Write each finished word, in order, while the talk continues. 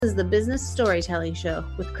This is the Business Storytelling Show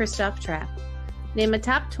with Christoph Trapp. Name a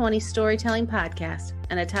top 20 storytelling podcast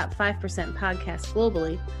and a top 5% podcast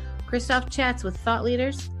globally. Christoph chats with thought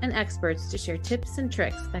leaders and experts to share tips and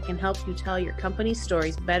tricks that can help you tell your company's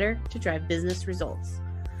stories better to drive business results.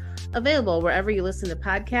 Available wherever you listen to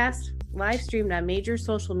podcasts, live streamed on major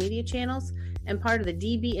social media channels, and part of the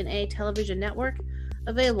DB&A television network.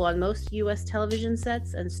 Available on most U.S. television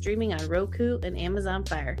sets and streaming on Roku and Amazon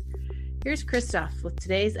Fire. Here's Christoph with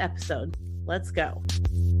today's episode. Let's go.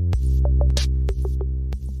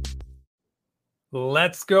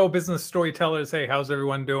 Let's go, business storytellers. Hey, how's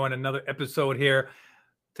everyone doing? Another episode here.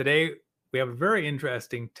 Today, we have a very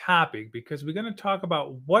interesting topic because we're going to talk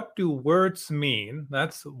about what do words mean.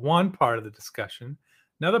 That's one part of the discussion.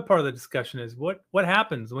 Another part of the discussion is what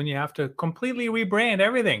happens when you have to completely rebrand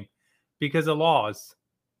everything because of laws,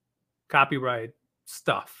 copyright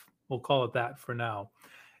stuff. We'll call it that for now.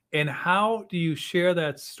 And how do you share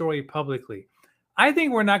that story publicly? I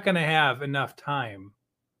think we're not going to have enough time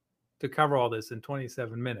to cover all this in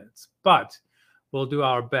 27 minutes, but we'll do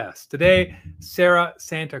our best. Today, Sarah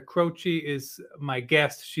Santa Croce is my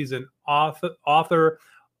guest. She's an author,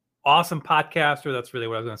 awesome podcaster. That's really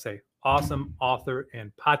what I was going to say. Awesome author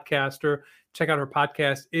and podcaster. Check out her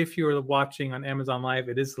podcast. If you're watching on Amazon Live,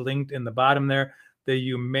 it is linked in the bottom there. The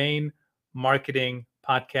Humane Marketing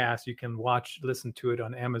Podcast. You can listen to it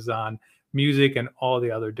on Amazon Music and all the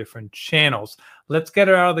other different channels. Let's get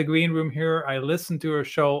her out of the green room here. I listen to her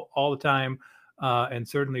show all the time and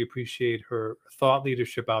certainly appreciate her thought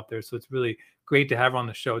leadership out there. So it's really great to have her on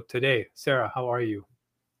the show today. Sarah, how are you?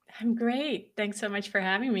 I'm great. Thanks so much for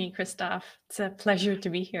having me, Christoph. It's a pleasure to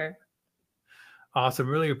be here. Awesome.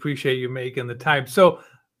 Really appreciate you making the time. So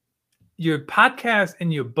your podcast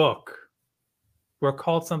and your book were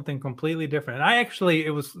called something completely different. And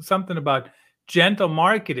it was something about gentle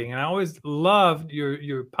marketing. And I always loved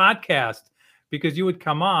your podcast because you would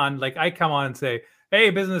come on, like I come on and say,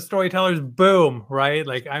 hey, business storytellers, boom, right?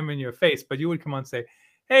 Like I'm in your face, but you would come on and say,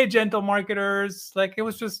 hey, gentle marketers. Like it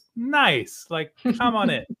was just nice, like come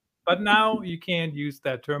on in. But now you can't use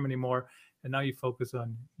that term anymore. And now you focus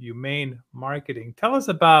on humane marketing. Tell us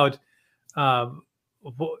about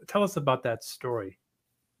that story.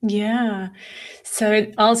 Yeah. So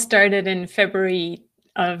it all started in February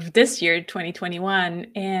of this year, 2021.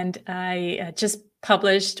 And I just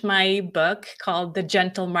published my book called The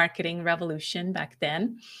Gentle Marketing Revolution back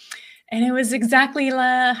then. And it was exactly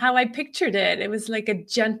how I pictured it. It was like a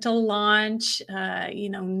gentle launch,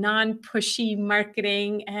 non-pushy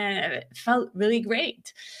marketing, and it felt really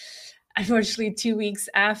great. Unfortunately, 2 weeks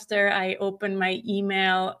after I opened my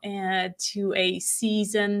email to a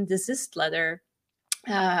cease and desist letter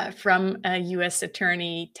from a U.S.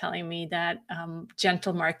 attorney telling me that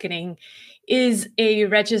gentle marketing is a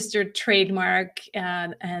registered trademark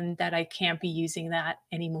and that I can't be using that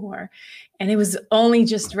anymore. And it was only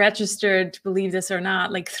just registered, believe this or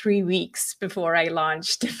not, like 3 weeks before I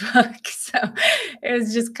launched the book. So it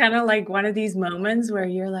was just kind of like one of these moments where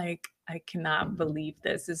you're like, I cannot believe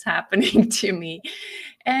this is happening to me.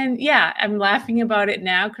 And yeah, I'm laughing about it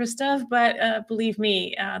now, Christoph, but believe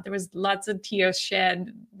me, there was lots of tears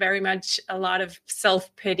shed, very much a lot of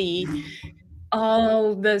self-pity,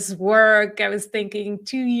 all this work. I was thinking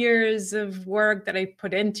 2 years of work that I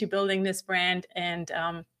put into building this brand. And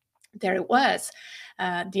there it was.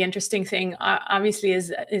 The interesting thing, obviously, is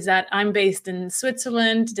that I'm based in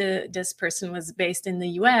Switzerland. This person was based in the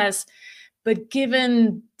US. But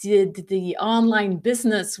given the online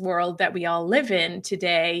business world that we all live in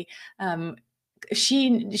today,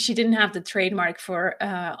 she didn't have the trademark for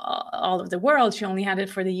all of the world. She only had it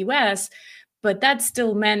for the US. But that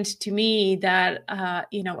still meant to me that,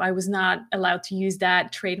 I was not allowed to use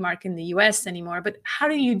that trademark in the US anymore. But how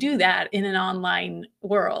do you do that in an online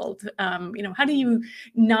world? How do you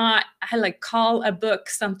not call a book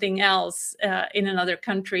something else in another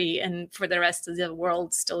country and for the rest of the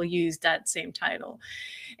world still use that same title?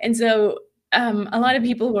 And so a lot of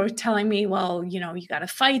people were telling me, well, you got to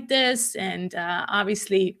fight this. And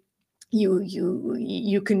obviously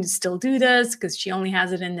you can still do this because she only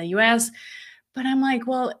has it in the US. But I'm like,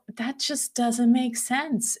 well, that just doesn't make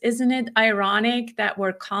sense. Isn't it ironic that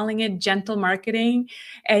we're calling it gentle marketing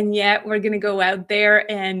and yet we're going to go out there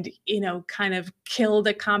and, kind of kill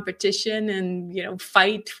the competition and,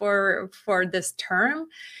 fight for this term?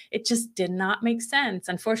 It just did not make sense.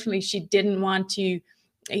 Unfortunately, she didn't want to,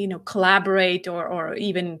 collaborate or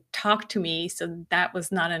even talk to me. So that was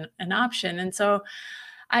not an option. And so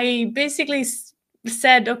I basically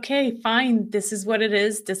said, okay, fine, this is what it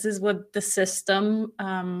is. This is what the system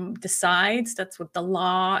decides. That's what the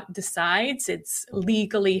law decides. It's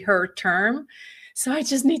legally her term. So I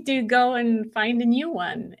just need to go and find a new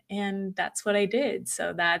one. And that's what I did.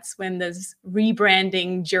 So that's when this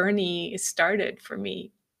rebranding journey started for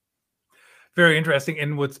me. Very interesting.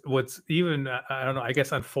 And what's even, I don't know, I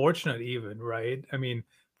guess unfortunate even, right? I mean,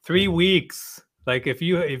 3 weeks, like if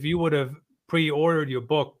you would have pre-ordered your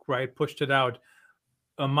book, right, pushed it out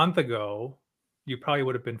a month ago, you probably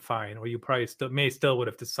would have been fine, or you probably still would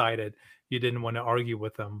have decided you didn't want to argue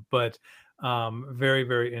with them. But very,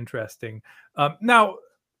 very interesting. Now,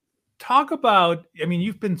 talk about, I mean,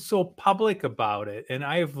 you've been so public about it, and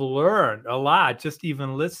I've learned a lot just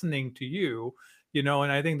even listening to you,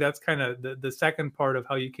 and I think that's kind of the second part of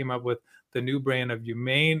how you came up with the new brand of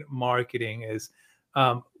humane marketing is,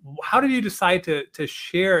 how did you decide to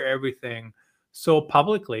share everything so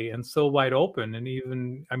publicly and so wide open? And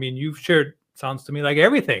even, I mean, you've shared, sounds to me like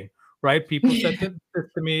everything, right? People said this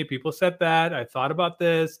to me, people said that, I thought about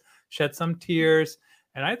this, shed some tears.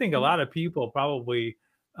 And I think a lot of people probably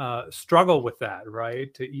struggle with that,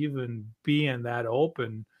 right? To even be in that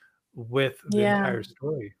open with the Yeah. entire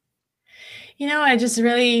story. I just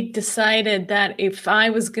really decided that if I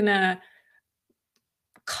was going to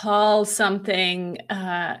call something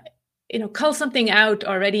call something out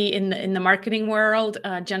already in the marketing world.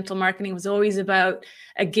 Gentle marketing was always about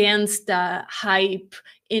against hype,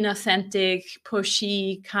 inauthentic,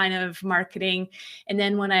 pushy kind of marketing. And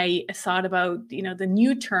then when I thought about the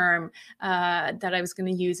new term that I was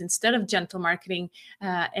going to use instead of gentle marketing,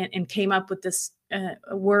 and came up with this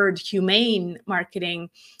word humane marketing,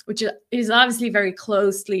 which is obviously very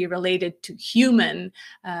closely related to human.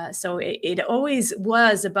 So it always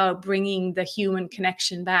was about bringing the human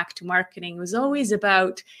connection back to marketing. It was always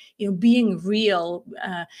about being real.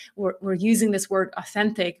 We're using this word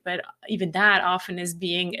authentic, but even that often is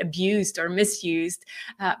being abused or misused.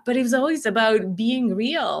 But it was always about being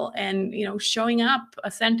real and showing up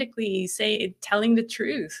authentically, telling the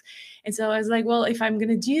truth. And so I was like, well, if I'm going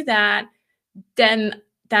to do that, then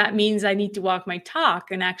that means I need to walk my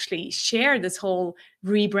talk and actually share this whole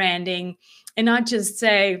rebranding and not just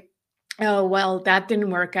say, oh, well, that didn't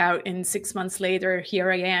work out. And 6 months later,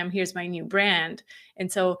 here I am, here's my new brand.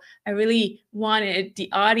 And so I really wanted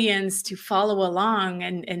the audience to follow along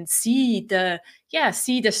and see the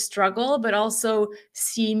struggle, but also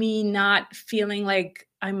see me not feeling like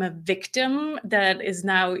I'm a victim that is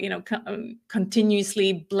now,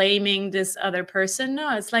 continuously blaming this other person.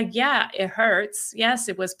 No, it's like, yeah, it hurts. Yes,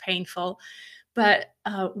 it was painful, but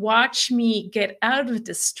watch me get out of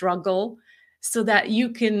the struggle so that you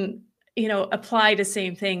can apply the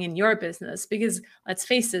same thing in your business. Because let's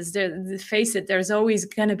face it, there's always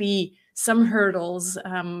going to be some hurdles.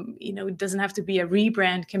 It doesn't have to be a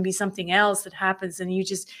rebrand, can be something else that happens, and you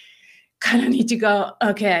just kind of need to go,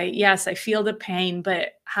 okay, yes, I feel the pain, but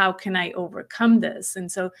how can I overcome this?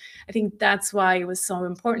 And so I think that's why it was so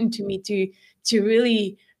important to me to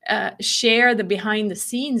really share the behind the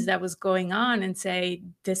scenes that was going on and say,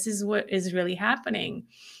 this is what is really happening.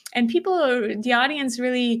 And the audience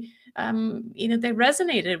really, they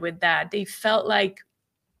resonated with that. They felt like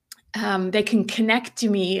they can connect to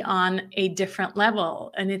me on a different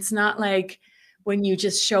level. And it's not like when you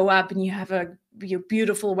just show up and you have your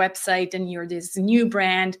beautiful website and you're this new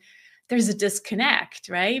brand, there's a disconnect,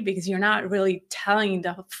 right? Because you're not really telling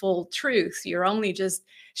the full truth. You're only just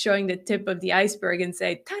showing the tip of the iceberg and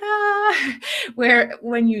say, ta-da! Where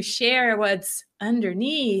when you share what's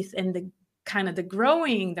underneath and the kind of the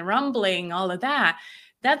growing, the rumbling, all of that,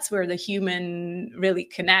 that's where the human really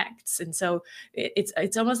connects. And so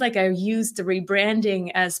it's almost like I use the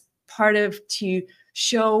rebranding as part of to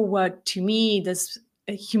show what, to me, this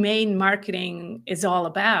humane marketing is all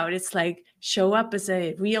about. It's like show up as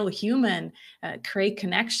a real human, create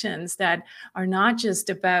connections that are not just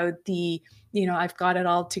about the, I've got it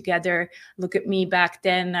all together. Look at me back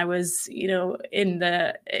then. I was, in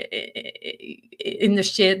the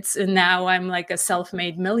shits, and now I'm like a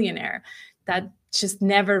self-made millionaire. That just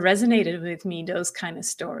never resonated with me, those kind of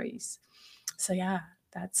stories. So yeah,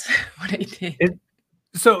 that's what I did.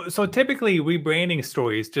 So typically rebranding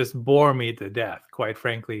stories just bore me to death, quite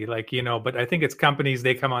frankly. But I think it's companies,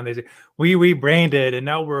 they come on, they say, we rebranded and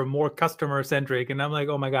now we're more customer centric. And I'm like,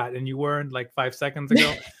 oh my God. And you weren't like 5 seconds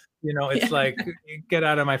ago, it's like, get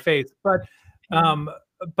out of my face.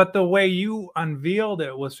 But the way you unveiled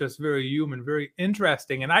it was just very human, very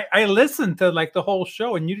interesting. And I listened to like the whole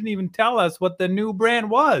show, and you didn't even tell us what the new brand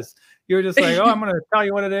was. You're just like, oh, I'm going to tell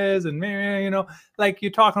you what it is. And like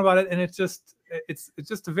you're talking about it. And it's just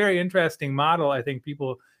a very interesting model. I think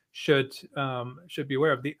people should be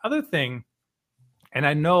aware of. The other thing, and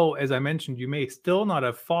I know, as I mentioned, you may still not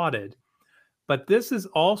have fought it, But this is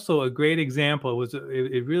also a great example.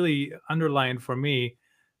 It really underlined for me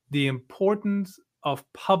the importance of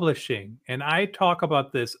publishing. And I talk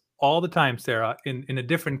about this all the time, Sarah, in a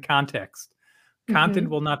different context. Content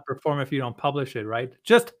will not perform if you don't publish it, right?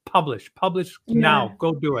 Just publish Yeah. now,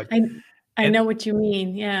 go do it. I And know what you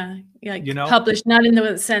mean. Yeah. Like you know, publish, not in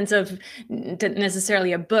the sense of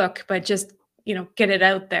necessarily a book, but just, get it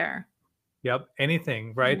out there. yep,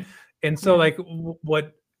 anything, right? Yeah. And so, Yeah. like,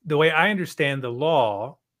 what the way I understand the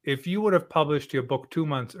law, if you would have published your book 2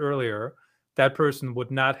 months earlier, that person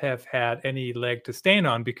would not have had any leg to stand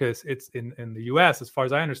on, because it's in the US, as far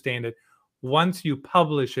as I understand it, once you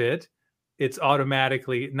publish it, it's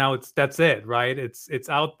automatically, now that's it, right? It's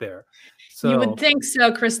out there. You would So think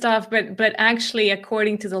so, Christoph, but actually,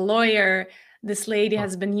 according to the lawyer, this lady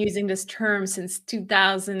has been using this term since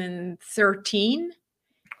 2013.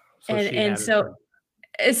 so she And had it.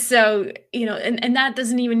 so, and that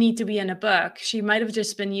doesn't even need to be in a book. She might have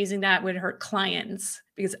just been using that with her clients,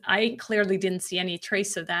 because I clearly didn't see any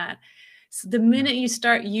trace of that. So the minute you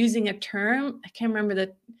start using a term, I can't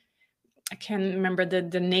remember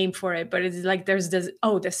the name for it, but it's like there's this,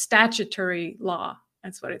 the statutory law.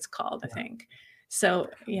 That's what it's called, I think. So,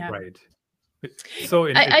 yeah. Right. So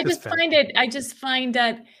I just find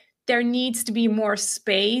that there needs to be more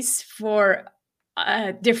space for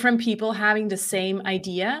different people having the same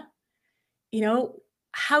idea.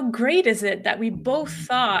 How great is it that we both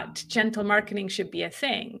thought gentle marketing should be a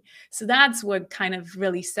thing? So that's what kind of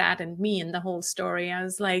really saddened me in the whole story. I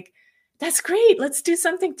was like, that's great. Let's do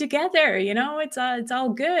something together. It's all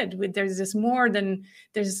good. There's just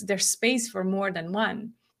there's space for more than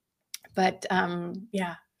one. But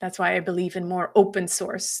yeah, that's why I believe in more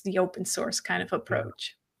the open source kind of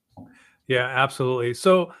approach. Yeah, absolutely.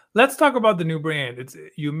 So let's talk about the new brand. It's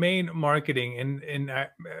Humane Marketing, and I'd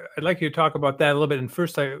like you to talk about that a little bit. And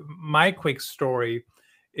first, my quick story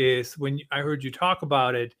is, when I heard you talk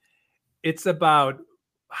about it, it's about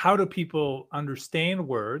how do people understand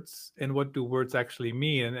words and what do words actually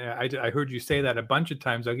mean. And I heard you say that a bunch of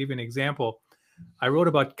times. I'll give you an example. I wrote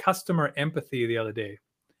about customer empathy the other day.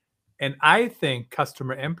 And I think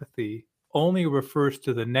customer empathy only refers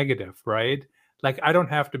to the negative, right? Like, I don't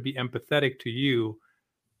have to be empathetic to you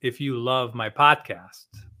if you love my podcast,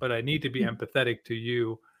 but I need to be empathetic to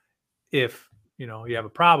you if, you have a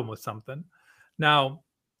problem with something. Now,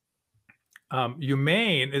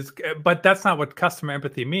 humane is, but that's not what customer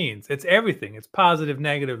empathy means. It's everything. It's positive,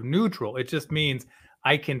 negative, neutral. It just means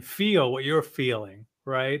I can feel what you're feeling,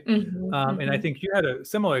 right? And I think you had a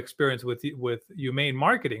similar experience with humane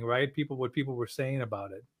marketing, right? What people were saying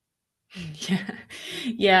about it.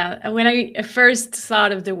 Yeah. When I first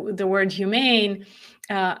thought of the word humane,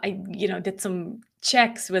 I did some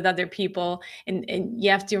checks with other people, and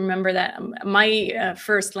you have to remember that my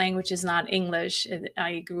first language is not English.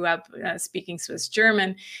 I grew up speaking Swiss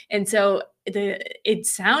German, and so it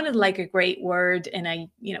sounded like a great word, and I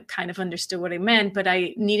kind of understood what it meant, but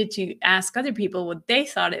I needed to ask other people what they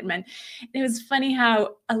thought it meant. And it was funny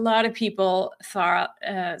how a lot of people thought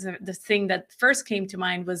the thing that first came to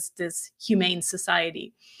mind was this humane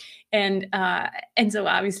society. And so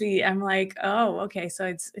obviously I'm like, oh, okay, so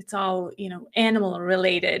it's all animal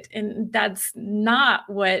related, and that's not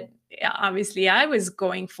what obviously I was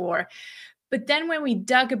going for. But then when we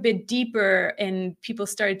dug a bit deeper and people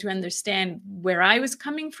started to understand where I was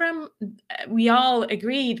coming from, we all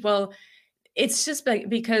agreed, well, it's just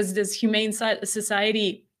because this humane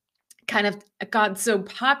society kind of got so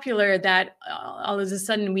popular that all of a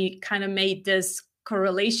sudden we kind of made this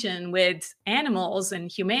correlation with animals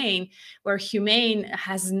and humane, where humane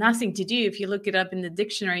has nothing to do. If you look it up in the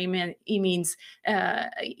dictionary, it means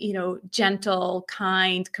gentle,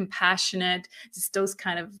 kind, compassionate, just those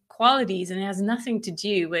kind of qualities, and it has nothing to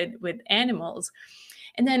do with animals.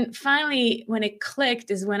 And then finally, when it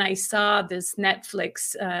clicked is when I saw this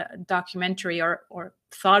Netflix documentary, or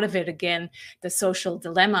thought of it again, The Social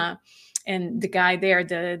Dilemma. And the guy there,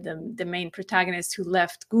 the main protagonist who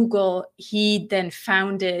left Google, he then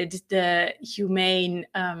founded the Humane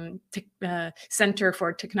Center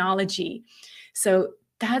for Technology. So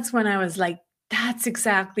that's when I was like, that's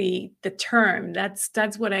exactly the term. That's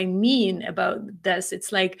what I mean about this.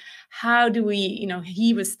 It's like, how do we,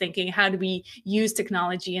 he was thinking, how do we use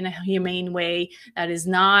technology in a humane way that is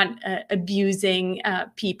not abusing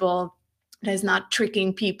people, that is not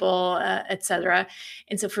tricking people, etc.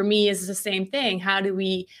 And so for me, it's the same thing. How do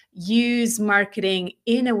we use marketing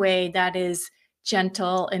in a way that is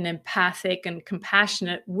gentle and empathic and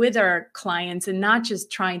compassionate with our clients, and not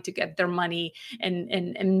just trying to get their money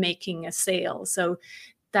and making a sale? So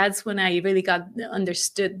that's when I really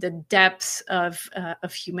understood the depth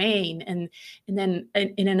of humane. And then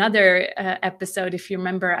in another episode, if you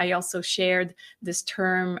remember, I also shared this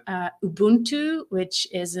term Ubuntu, which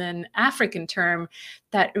is an African term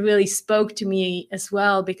that really spoke to me as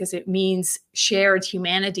well, because it means shared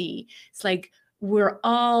humanity. It's like we're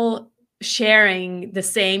all sharing the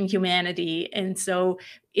same humanity. And so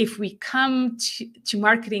if we come to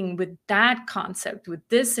marketing with that concept, with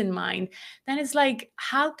this in mind, then it's like,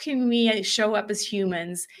 how can we show up as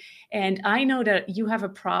humans? And I know that you have a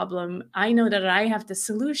problem. I know that I have the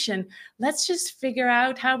solution. Let's just figure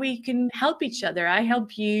out how we can help each other. I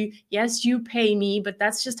help you. Yes, you pay me, but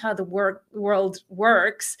that's just how the world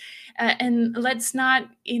works. And let's not,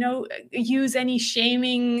 use any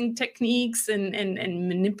shaming techniques and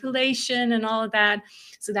manipulation and all of that.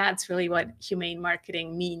 So that's really what humane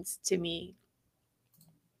marketing means to me.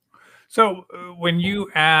 So when you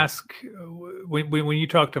ask, when you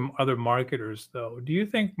talk to other marketers, though, do you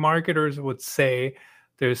think marketers would say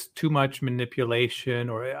there's too much manipulation?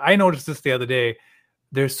 Or I noticed this the other day,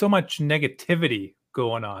 there's so much negativity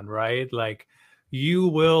going on, right? Like you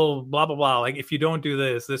will blah, blah, blah. Like if you don't do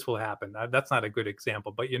this, this will happen. That's not a good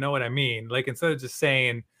example, but you know what I mean? Like instead of just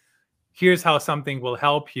saying, here's how something will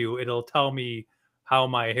help you, it'll tell me how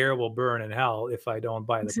my hair will burn in hell if I don't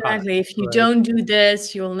buy the product. Exactly. If you right? don't do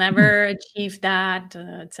this, you'll never achieve that,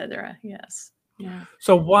 etc. Yes. Yeah.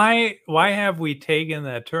 So why have we taken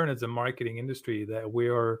that turn as a marketing industry that we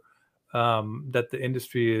are that the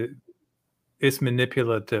industry is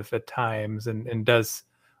manipulative at times and does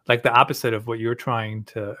like the opposite of what you're trying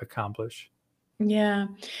to accomplish? Yeah.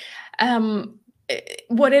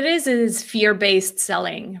 What it is fear-based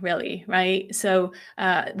selling, really, right? So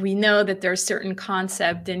we know that there are certain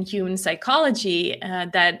concepts in human psychology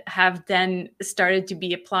that have then started to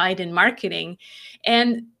be applied in marketing.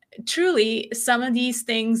 And truly, some of these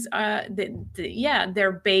things,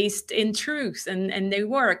 they're based in truth and they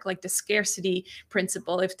work, like the scarcity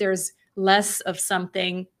principle. If there's less of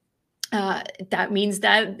something, that means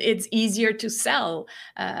that it's easier to sell,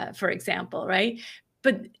 for example, right?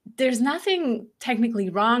 But there's nothing technically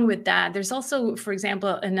wrong with that. There's also, for example,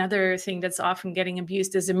 another thing that's often getting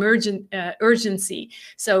abused is urgency.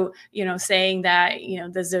 So, saying that,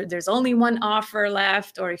 there's only one offer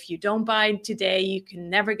left, or if you don't buy today, you can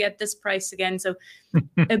never get this price again. So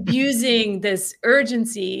abusing this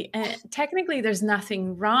urgency. And technically, there's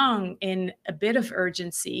nothing wrong in a bit of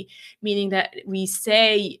urgency, meaning that we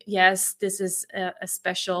say, yes, this is a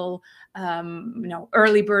special,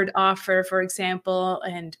 early bird offer, for example,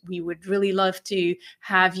 and we would really love to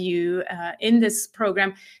have you in this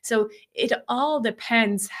program. So it all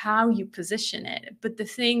depends how you position it. But the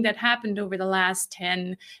thing that happened over the last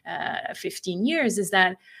 10, 15 years is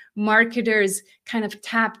that marketers kind of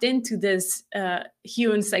tapped into this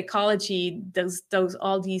human psychology,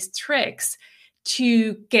 all these tricks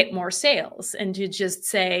to get more sales, and to just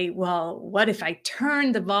say, well, what if I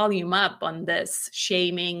turn the volume up on this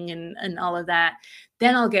shaming and all of that,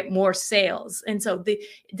 then I'll get more sales. And so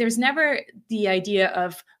there's never the idea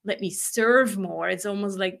of let me serve more. It's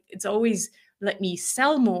almost like it's always let me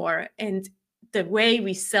sell more. And the way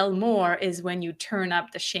we sell more is when you turn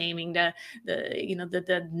up the shaming, the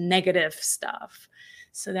negative stuff.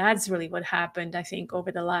 So that's really what happened, I think,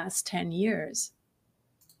 over the last 10 years.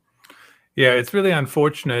 Yeah, it's really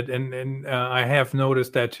unfortunate, and I have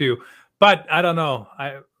noticed that too. But I don't know.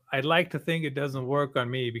 I'd like to think it doesn't work on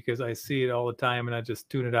me because I see it all the time, and I just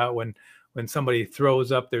tune it out when somebody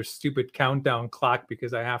throws up their stupid countdown clock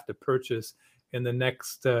because I have to purchase in the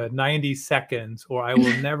next 90 seconds, or I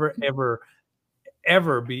will never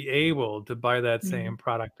ever be able to buy that same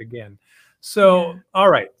product again. So, all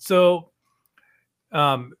right. So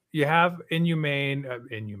you have the Humane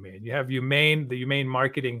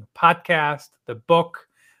Marketing podcast, the book.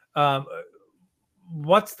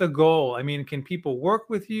 What's the goal? I mean, can people work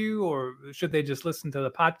with you, or should they just listen to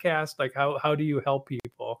the podcast? Like how do you help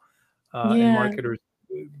people and marketers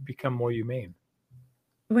become more humane?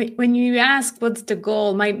 When you ask what's the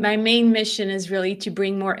goal, my main mission is really to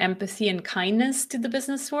bring more empathy and kindness to the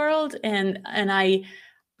business world. And I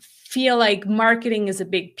feel like marketing is a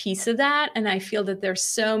big piece of that. And I feel that there's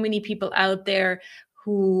so many people out there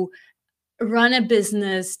who run a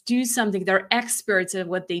business, do something, they're experts at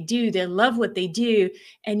what they do, they love what they do,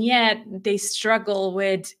 and yet they struggle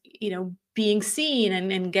with, being seen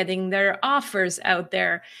and getting their offers out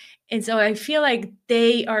there. And so I feel like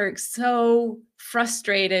they are so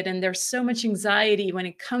frustrated and there's so much anxiety when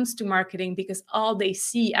it comes to marketing because all they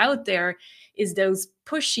see out there is those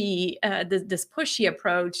pushy, this pushy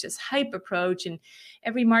approach, this hype approach. And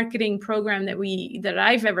every marketing program that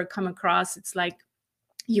I've ever come across, it's like,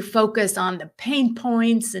 you focus on the pain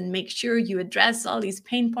points and make sure you address all these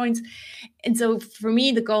pain points. And so for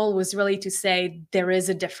me, the goal was really to say there is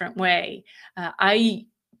a different way. I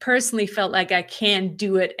personally felt like I can't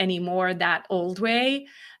do it anymore that old way.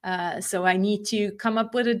 So I need to come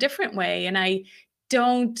up with a different way. And I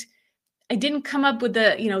didn't come up with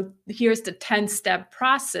here's the 10-step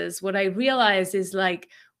process. What I realized is like,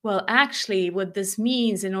 well, actually, what this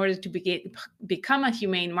means in order to become a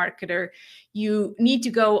humane marketer, you need to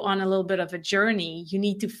go on a little bit of a journey. You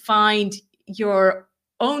need to find your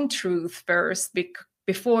own truth first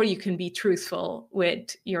before you can be truthful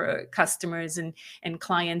with your customers and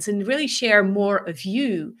clients, and really share more of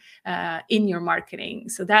you in your marketing.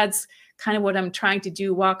 So that's kind of what I'm trying to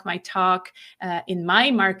do, walk my talk in my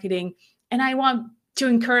marketing. And I want to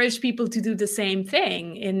encourage people to do the same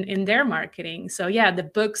thing in their marketing. So yeah, the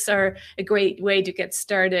books are a great way to get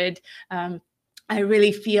started. I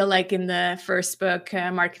really feel like in the first book,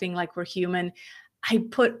 Marketing Like We're Human, I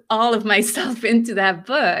put all of myself into that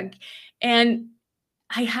book. And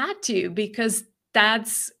I had to, because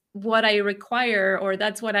that's what I require, or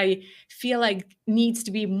that's what I feel like needs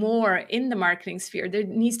to be more in the marketing sphere. There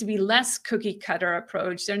needs to be less cookie cutter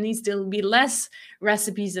approach. There needs to be less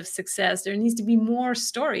recipes of success. There needs to be more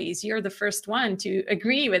stories. You're the first one to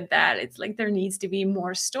agree with that. It's like there needs to be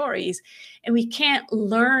more stories. And we can't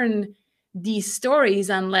learn these stories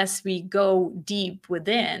unless we go deep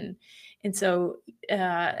within. And so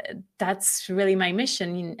that's really my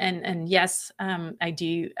mission. And yes, I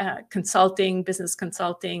do consulting, business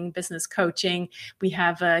coaching. We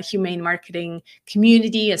have a humane marketing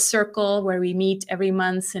community, a circle where we meet every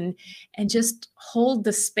month and just hold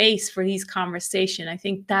the space for these conversations. I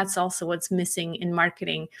think that's also what's missing in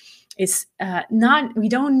marketing. It's we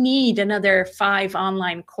don't need another 5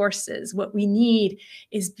 online courses. What we need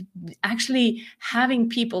is actually having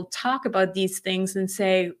people talk about these things and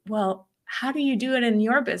say, well, how do you do it in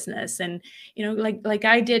your business? And, like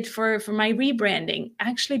I did for my rebranding,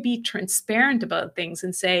 actually be transparent about things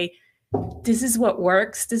and say, this is what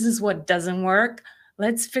works. This is what doesn't work.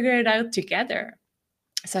 Let's figure it out together.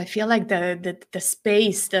 So I feel like the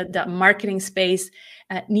space, the marketing space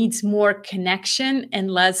needs more connection and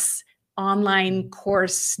less online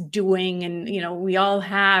course doing. And, we all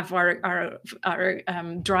have our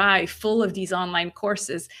drive full of these online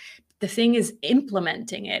courses. The thing is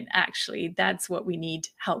implementing it. Actually, that's what we need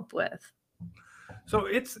help with. So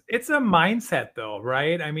it's a mindset though,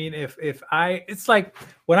 right? I mean, it's like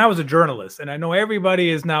when I was a journalist, and I know everybody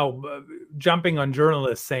is now jumping on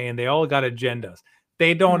journalists saying they all got agendas.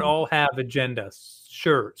 They don't all have agendas.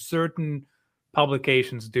 Sure, certain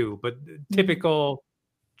publications do, but typical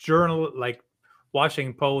journal like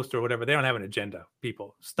Washington Post or whatever, they don't have an agenda.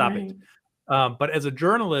 People, stop it. But as a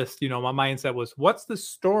journalist, my mindset was, what's the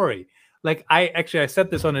story? Like I said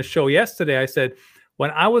this on a show yesterday. I said,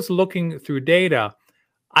 when I was looking through data,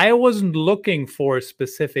 I wasn't looking for a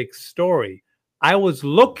specific story. I was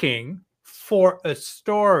looking for a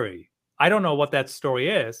story. I don't know what that story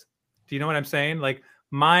is. Do you know what I'm saying? Like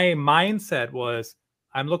my mindset was,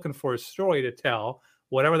 I'm looking for a story to tell.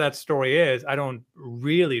 Whatever that story is, I don't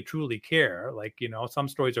really truly care. Like, some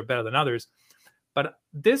stories are better than others. But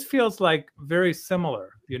this feels like very similar.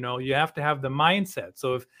 You have to have the mindset.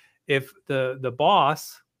 So if the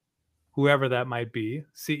boss, whoever that might be,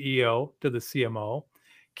 CEO to the CMO,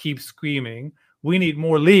 keeps screaming, we need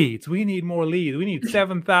more leads. We need more leads. We need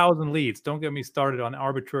 7,000 leads. Don't get me started on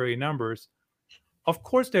arbitrary numbers. Of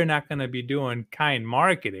course, they're not going to be doing kind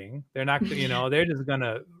marketing. They're not, they're just going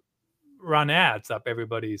to run ads up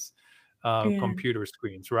everybody's computer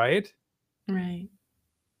screens, right? Right.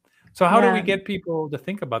 So how do we get people to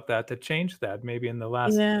think about that, to change that maybe in the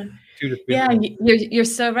last 2 to 3 months? You're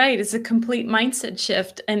so right. It's a complete mindset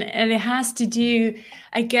shift. And it has to do,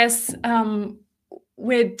 I guess,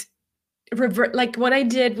 with like what I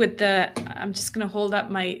did with I'm just going to hold up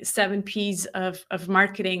my 7 P's of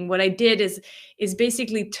marketing. What I did is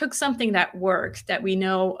basically took something that worked, that we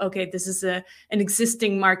know, okay, this is an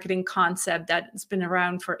existing marketing concept that's been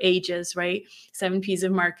around for ages, right? 7 P's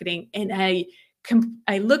of marketing. And I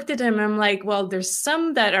looked at them and I'm like, well, there's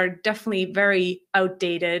some that are definitely very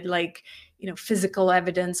outdated, like, physical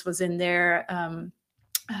evidence was in there,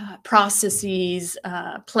 processes,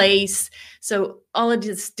 place. So all of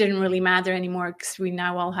this didn't really matter anymore because we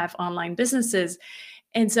now all have online businesses.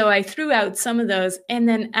 And so I threw out some of those and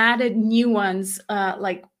then added new ones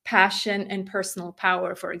like passion and personal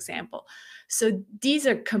power, for example. So these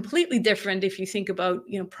are completely different if you think about,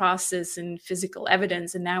 process and physical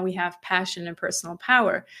evidence. And now we have passion and personal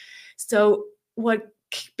power. So what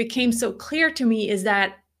became so clear to me is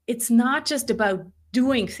that it's not just about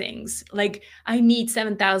doing things. Like, I need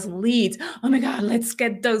 7,000 leads. Oh my God, let's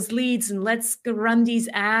get those leads and let's run these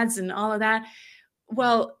ads and all of that.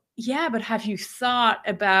 Well, yeah, but have you thought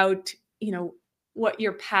about, what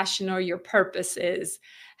your passion or your purpose is?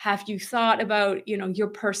 Have you thought about, your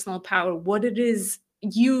personal power, what it is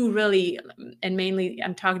you really, and mainly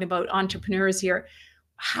I'm talking about entrepreneurs here,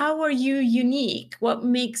 how are you unique? What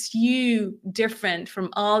makes you different from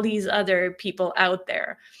all these other people out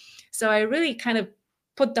there? So I really kind of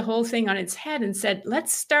put the whole thing on its head and said,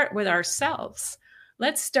 let's start with ourselves.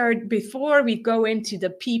 Let's start before we go into the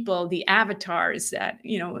people, the avatars that,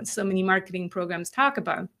 so many marketing programs talk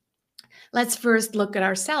about. Let's first look at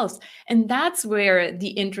ourselves. And that's where the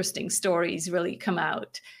interesting stories really come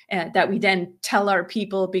out, that we then tell our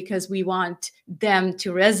people because we want them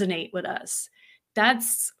to resonate with us.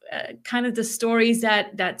 That's kind of the stories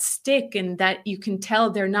that stick and that you can tell.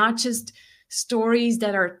 They're not just stories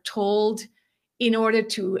that are told in order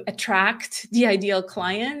to attract the ideal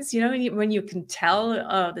clients. When you can tell,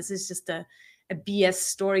 oh, this is just a BS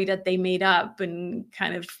story that they made up and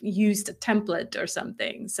kind of used a template or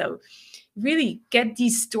something. So really get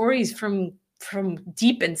these stories from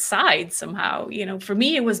deep inside somehow. For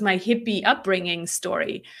me, it was my hippie upbringing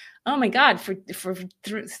story. Oh my God, for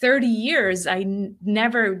 30 years, I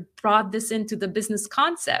never brought this into the business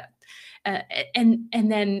concept. And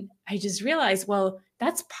then I just realized, well,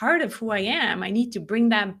 that's part of who I am. I need to bring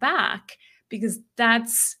that back because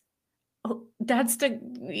that's that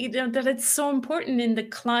it's so important in the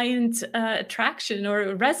client attraction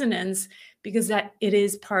or resonance, because that it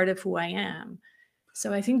is part of who I am.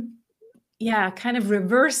 So I think, kind of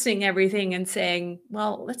reversing everything and saying,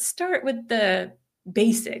 well, let's start with the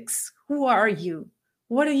basics. Who are you?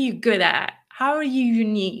 What are you good at? How are you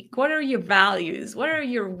unique? What are your values? What are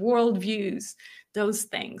your worldviews? Those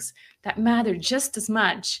things that matter just as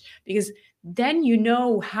much, because then you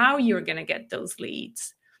know how you're going to get those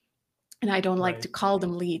leads. And I don't like to call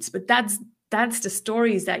them leads, but that's the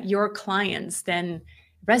stories that your clients then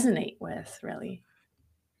resonate with, really.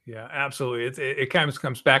 Yeah, absolutely. It kind of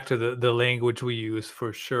comes back to the language we use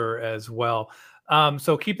for sure as well.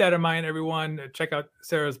 So keep that in mind, everyone. Check out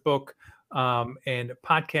Sarah's book and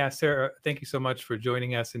podcast. Sarah, thank you so much for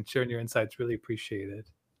joining us and sharing your insights. Really appreciate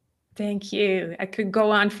it. Thank you. I could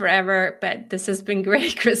go on forever, but this has been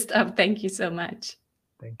great, Christoph. Thank you so much.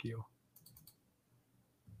 Thank you.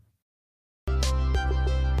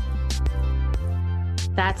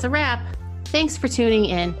 That's a wrap. Thanks for tuning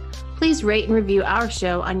in. Please rate and review our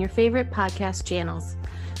show on your favorite podcast channels.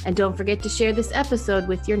 And don't forget to share this episode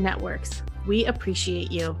with your networks. We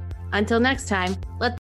appreciate you. Until next time, let's